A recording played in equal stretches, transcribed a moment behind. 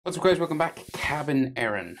What's up guys, welcome back. Cabin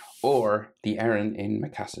Eren, or the Eren in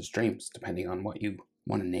Mikhasa's dreams, depending on what you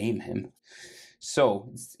want to name him.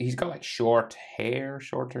 So, he's got like shorter hair.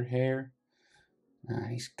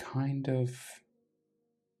 He's kind of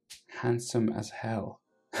handsome as hell.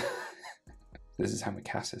 This is how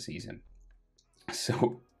Mikasa sees him.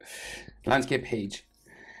 So, landscape page.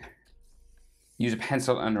 Use a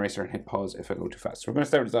pencil and eraser and hit pause if I go too fast. So we're going to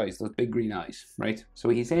start with his eyes, those big green eyes, right? So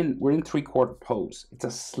we're in 3/4 pose. It's a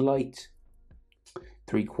slight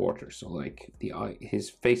 3/4. So like his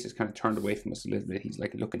face is kind of turned away from us a little bit. He's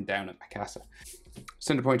like looking down at Mikasa.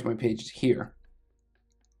 Center point of my page is here.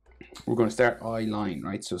 We're going to start eye line,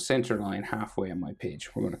 right? So center line halfway on my page.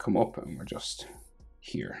 We're going to come up and we're just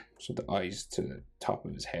here. So the eyes to the top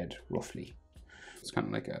of his head, roughly. It's kind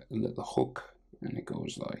of like a little hook. And it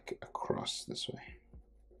goes like across this way.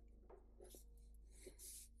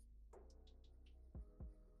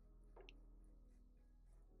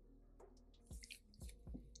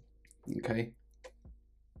 Okay.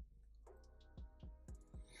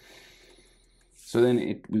 So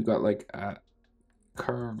then we've got like a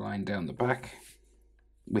curved line down the back.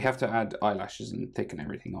 We have to add eyelashes and thicken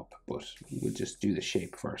everything up, but we'll just do the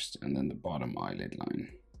shape first and then the bottom eyelid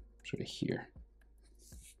line, sort of here.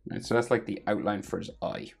 Right, so that's like the outline for his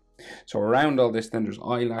eye. So around all this, then there's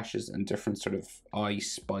eyelashes and different sort of eye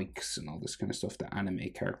spikes and all this kind of stuff that anime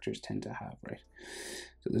characters tend to have, right?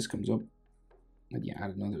 So this comes up, and you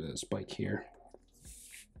add another little spike here.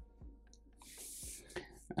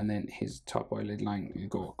 And then his top eyelid line will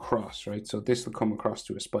go across, right? So this will come across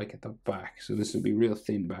to a spike at the back. So this will be real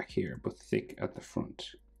thin back here, but thick at the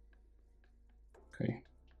front. Okay,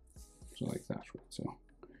 so like that, right? So.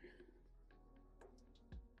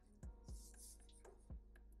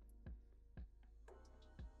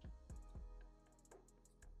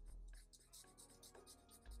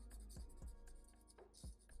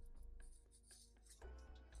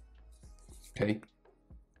 Okay,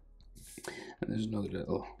 and there's another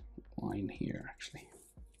little line here actually,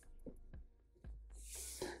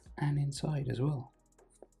 and inside as well.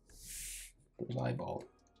 There's eyeball.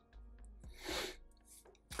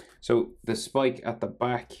 So the spike at the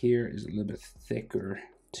back here is a little bit thicker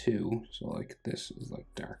too. So like this is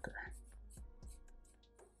like darker.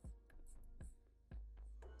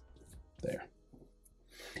 There.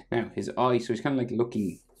 Now his eye, so he's kind of like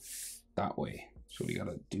looking that way. So we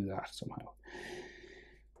gotta do that somehow.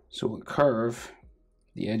 So we'll curve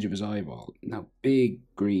the edge of his eyeball. Now big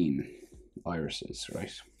green irises,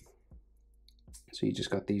 right? So you just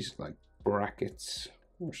got these like brackets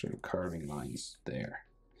or sort of curving lines there.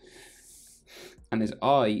 And his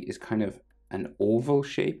eye is kind of an oval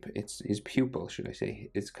shape. It's his pupil, should I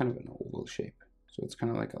say. It's kind of an oval shape. So it's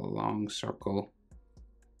kind of like a long circle.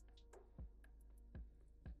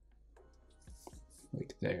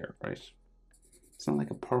 Like there, right? It's not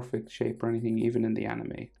like a perfect shape or anything, even in the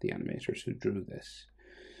anime. The animators who drew this.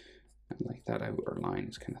 And like that outer line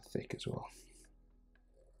is kind of thick as well.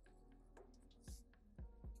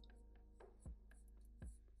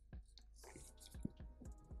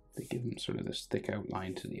 They give him sort of this thick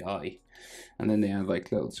outline to the eye. And then they have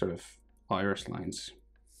like little sort of iris lines.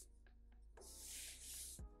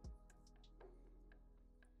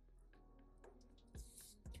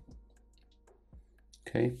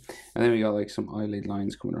 Okay, and then we got like some eyelid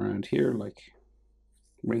lines coming around here, like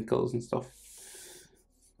wrinkles and stuff.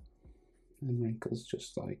 And wrinkles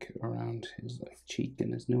just like around his like cheek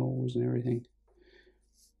and his nose and everything.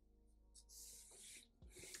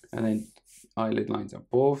 And then eyelid lines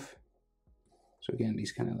above. So again,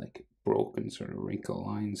 these kind of like broken sort of wrinkle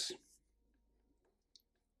lines.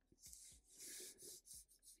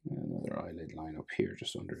 And another eyelid line up here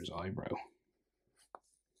just under his eyebrow.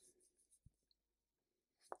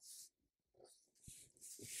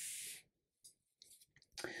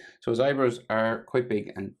 So his eyebrows are quite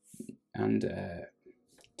big and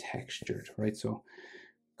textured, right? So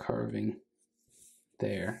curving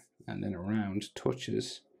there and then around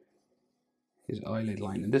touches his eyelid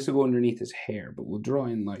line, and this will go underneath his hair, but we'll draw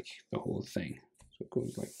in like the whole thing, so it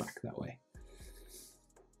goes like back that way,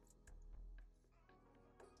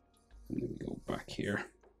 and then we go back here,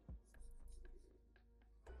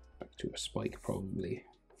 back to a spike probably,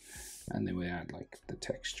 and then we add like the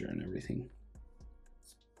texture and everything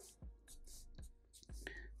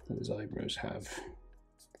that his eyebrows have.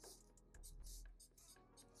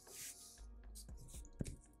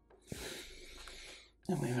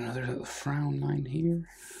 And we have another little frown line here.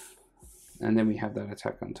 And then we have that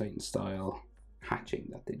Attack on Titan style hatching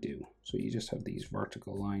that they do. So you just have these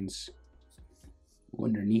vertical lines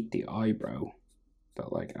underneath the eyebrow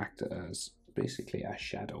that like act as basically a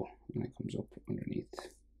shadow, and it comes up underneath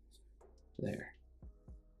there.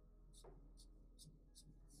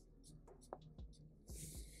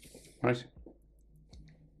 Right.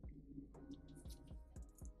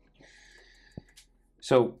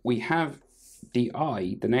 So we have the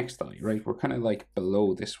eye, the next eye, right? We're kind of like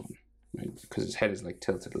below this one, right? Because his head is like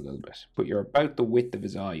tilted a little bit. But you're about the width of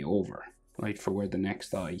his eye over, right? For where the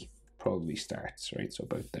next eye probably starts, right? So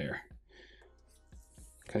about there.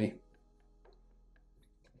 Okay.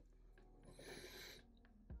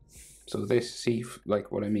 So this, see,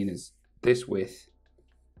 like what I mean is this width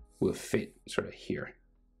will fit sort of here.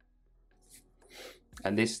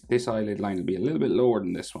 And this eyelid line will be a little bit lower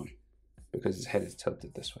than this one because his head is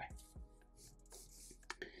tilted this way.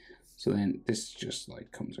 So then this just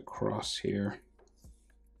like comes across here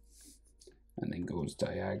and then goes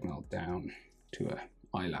diagonal down to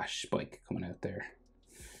a eyelash spike coming out there.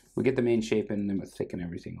 We get the main shape in and then we'll thicken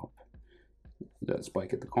everything up. That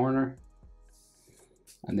spike at the corner.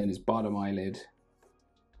 And then his bottom eyelid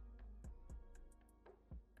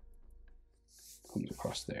comes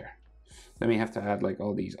across there. Then we have to add like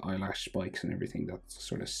all these eyelash spikes and everything that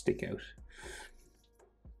sort of stick out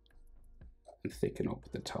and thicken up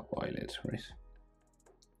the top eyelid, right?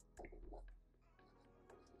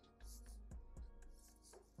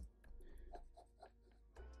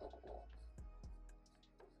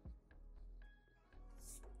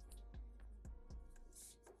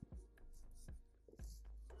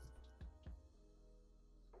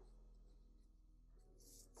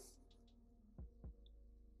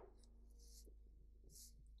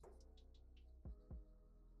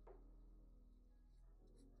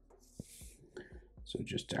 So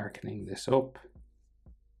just darkening this up.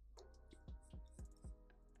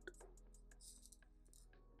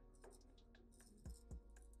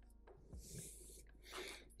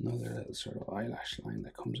 Another little sort of eyelash line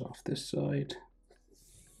that comes off this side.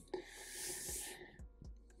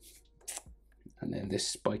 And then this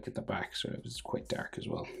spike at the back sort of is quite dark as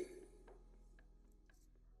well.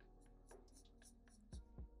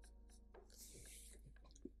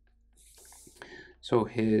 So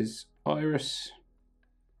his iris,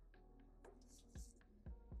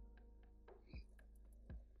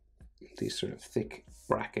 these sort of thick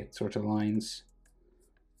bracket sort of lines,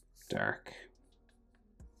 dark.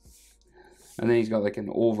 And then he's got like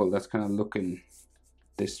an oval that's kind of looking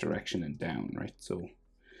this direction and down, right? So you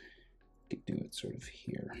could do it sort of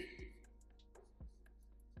here.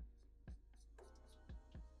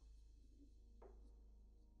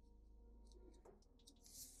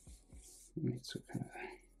 Right, so kind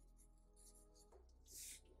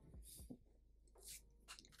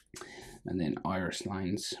of, and then iris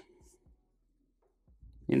lines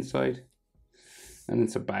inside, and then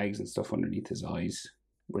some bags and stuff underneath his eyes,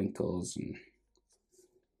 wrinkles and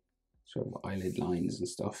sort of eyelid lines and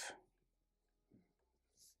stuff,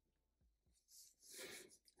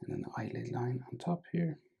 and an eyelid line on top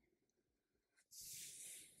here,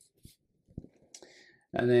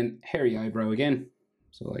 and then hairy eyebrow again.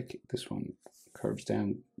 So like this one curves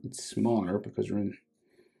down, it's smaller because we're in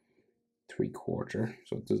 3/4,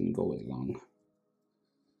 so it doesn't go as long.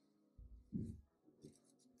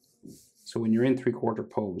 So when you're in 3/4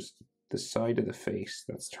 pose, the side of the face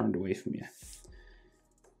that's turned away from you,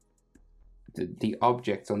 the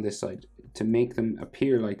objects on this side, to make them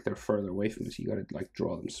appear like they're further away from us, you got to like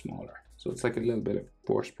draw them smaller. So it's like a little bit of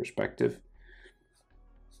forced perspective.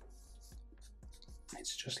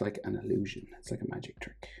 It's just like an illusion. It's like a magic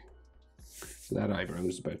trick. So that eyebrow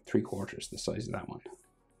is about 3/4 the size of that one.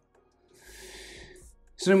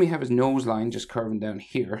 So then we have his nose line just curving down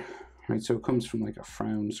here, right? So it comes from like a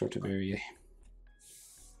frown sort of area,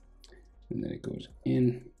 and then it goes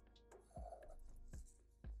in,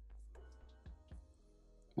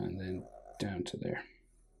 and then down to there.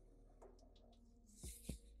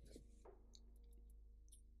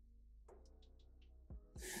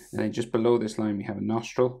 And then just below this line we have a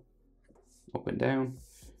nostril, up and down,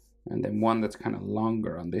 and then one that's kind of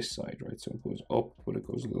longer on this side, right? So it goes up, but it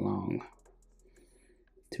goes long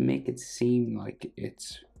to make it seem like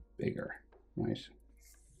it's bigger, right?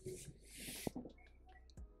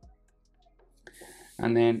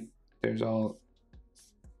 And then there's all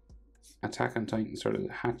Attack on Titan sort of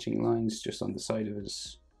hatching lines just on the side of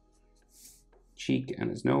his cheek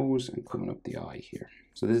and his nose and coming up the eye here.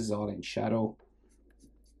 So this is all in shadow.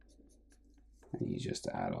 And you just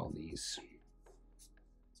add all these.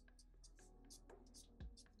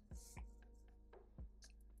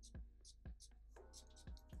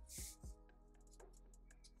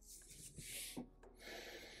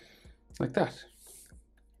 Like that.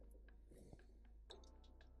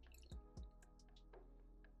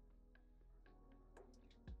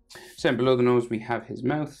 So below the nose we have his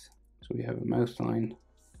mouth. So So we have a mouth line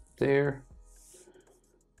there.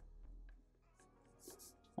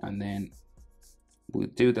 And then we'll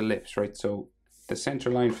do the lips, right? So the center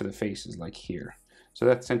line for the face is like here. So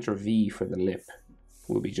that center V for the lip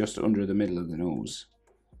will be just under the middle of the nose.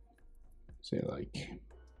 Say like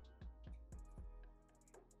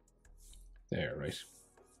there, right?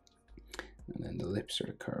 And then the lip sort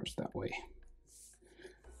of curves that way.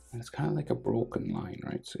 And it's kind of like a broken line,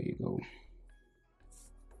 right? So you go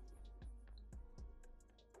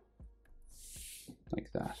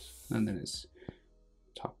like that. And then his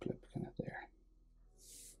top lip kind of there.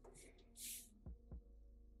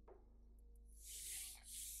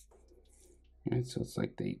 Right, so it's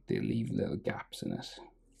like they leave little gaps in it.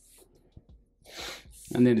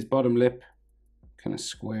 And then his bottom lip, kind of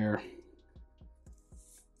square.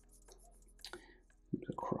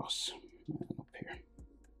 Across and up here.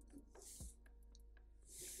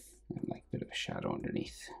 And like a bit of a shadow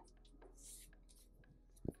underneath.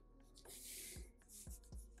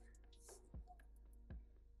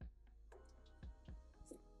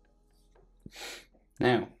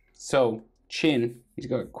 Now, so chin, he's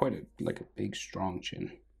got quite a like a big strong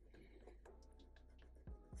chin.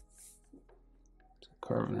 So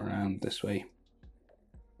curving around this way.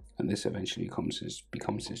 And this eventually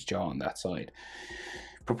becomes his jaw on that side.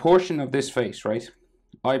 Proportion of this face, right?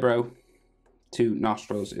 Eyebrow to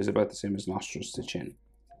nostrils is about the same as nostrils to chin.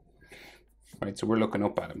 Right, so we're looking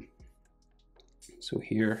up at him. So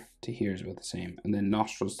here to here is about the same. And then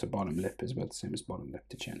nostrils to bottom lip is about the same as bottom lip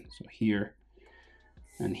to chin. So here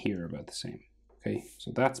and here are about the same. Okay,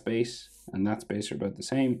 so that space and that space are about the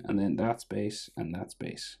same. And then that space and that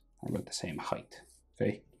space are about the same height.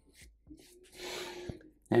 Okay.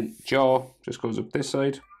 And jaw just goes up this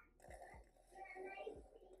side.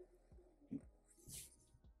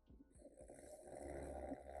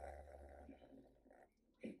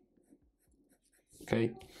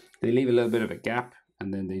 Okay, they leave a little bit of a gap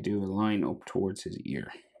and then they do a line up towards his ear.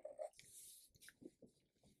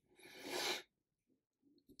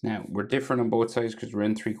 Now, we're different on both sides because we're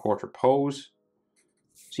in 3/4 pose.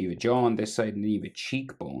 So you have a jaw on this side and then you have a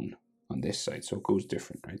cheekbone on this side. So it goes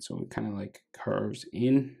different, right? So it kind of like curves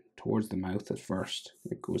in towards the mouth at first.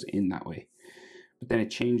 It goes in that way. But then it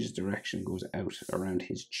changes direction and goes out around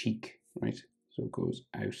his cheek, right? So it goes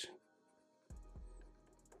out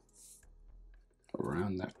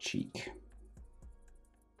around that cheek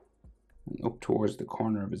and up towards the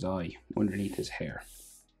corner of his eye underneath his hair,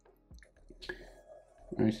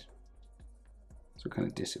 right? So it kind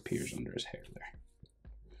of disappears under his hair there.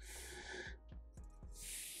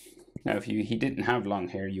 Now if he didn't have long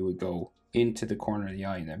hair, you would go into the corner of the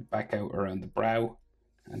eye and then back out around the brow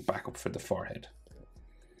and back up for the forehead.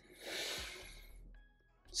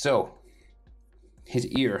 So his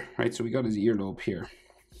ear, right? So we got his earlobe here,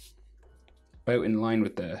 about in line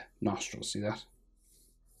with the nostrils, see that?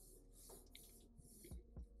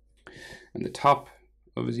 And the top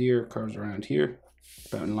of his ear curves around here,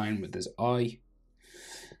 about in line with his eye.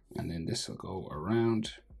 And then this will go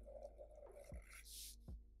around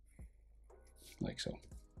like so.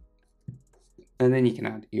 And then you can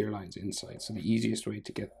add ear lines inside. So the easiest way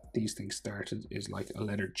to get these things started is like a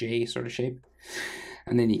letter J sort of shape.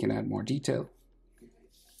 And then you can add more detail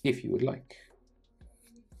if you would like.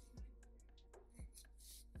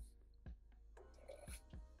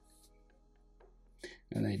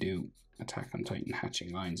 And they do Attack on Titan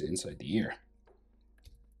hatching lines inside the ear.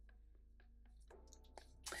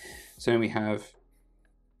 So then we have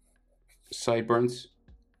sideburns.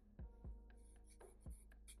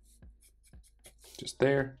 Just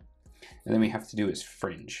there. And then we have to do his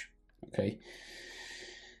fringe. Okay.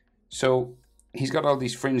 So he's got all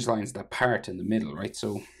these fringe lines that part in the middle, right?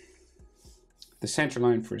 So the center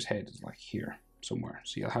line for his head is like here somewhere.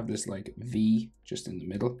 So you'll have this like V just in the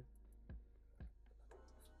middle.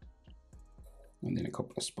 And then a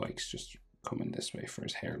couple of spikes just coming this way for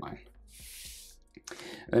his hairline.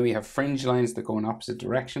 And then we have fringe lines that go in opposite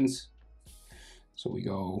directions. So we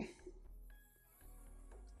go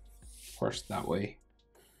first that way,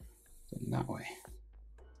 then that way.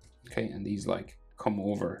 Okay, and these like come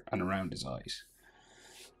over and around his eyes.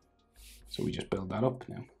 So we just build that up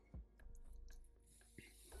now.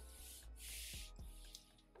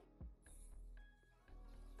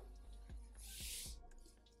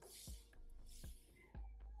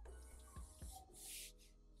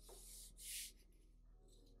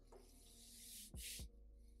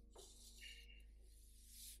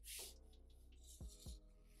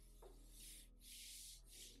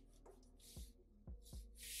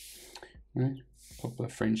 Right, a couple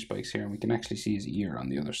of fringe spikes here, and we can actually see his ear on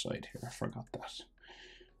the other side here. I forgot that.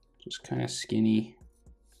 Just kind of skinny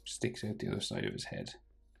sticks out the other side of his head.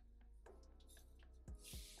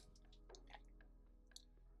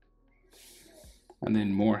 And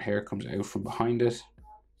then more hair comes out from behind it.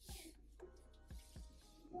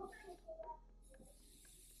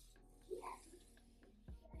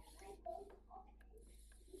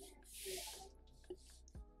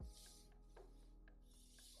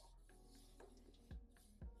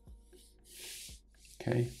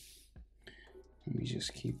 Okay, let me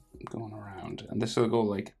just keep going around, and this will go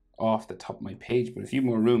like off the top of my page, but if you have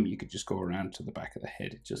more room you could just go around to the back of the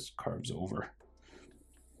head. It just curves over.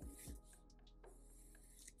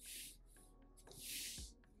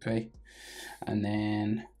 Okay, and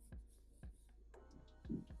then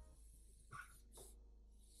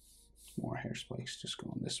more hair spikes just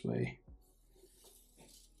going this way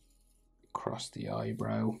across the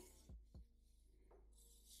eyebrow.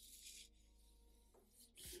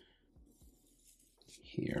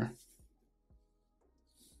 Here,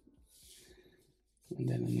 and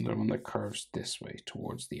then another one that curves this way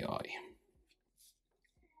towards the eye.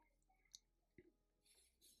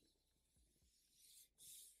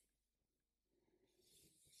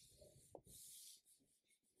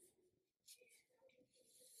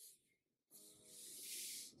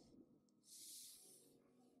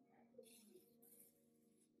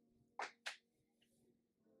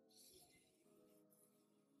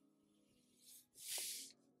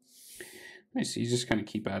 Right, so you just kind of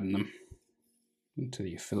keep adding them until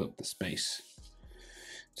you fill up the space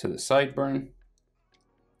to the sideburn,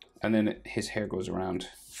 and then his hair goes around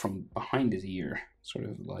from behind his ear, sort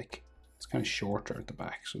of like, it's kind of shorter at the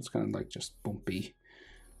back, so it's kind of like just bumpy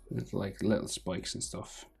with like little spikes and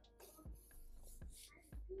stuff.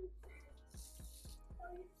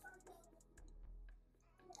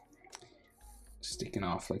 Sticking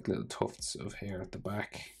off like little tufts of hair at the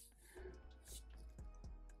back.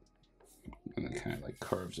 And it kind of like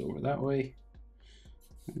curves over that way.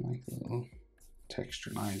 And like little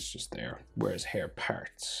texture lines just there, where his hair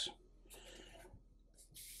parts.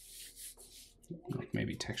 Like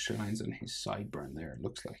maybe texture lines on his sideburn there, it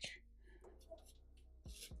looks like.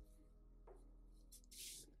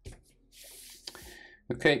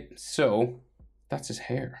 Okay, so that's his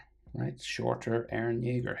hair, right? Shorter Eren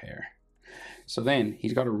Yeager hair. So then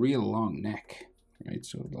he's got a real long neck, right?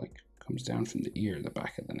 So it like comes down from the ear, the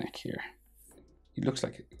back of the neck here. He looks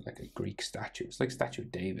like a Greek statue. It's like Statue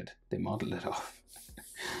of David. They modeled it off.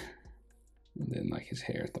 And then like his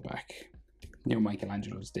hair at the back. You know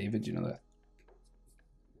Michelangelo's David, you know that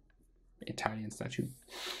Italian statue?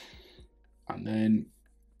 And then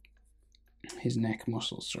his neck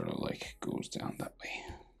muscle sort of like goes down that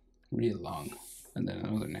way, real long. And then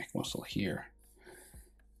another neck muscle here.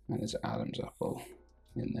 And his Adam's apple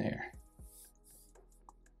in there.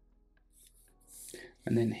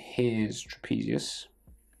 And then his trapezius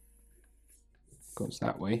goes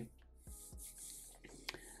that way.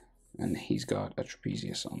 And he's got a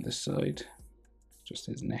trapezius on this side, just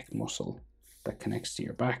his neck muscle that connects to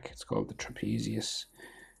your back. It's called the trapezius.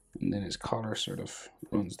 And then his collar sort of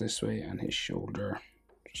runs this way, and his shoulder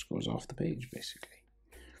just goes off the page, basically.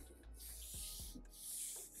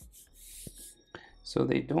 So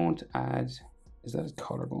they don't add, is that his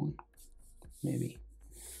collarbone? Maybe.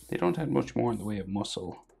 They don't add much more in the way of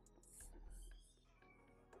muscle.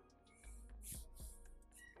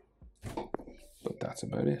 But that's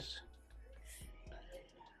about it.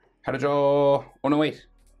 How to draw. Oh no, wait.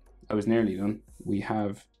 I was nearly done. We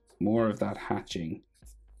have more of that hatching.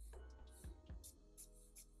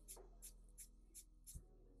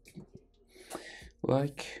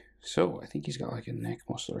 Like so. I think he's got like a neck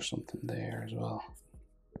muscle or something there as well.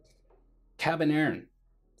 Cabin Eren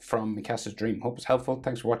from Mikasa's Dream. Hope it's helpful.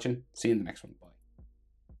 Thanks for watching. See you in the next one. Bye.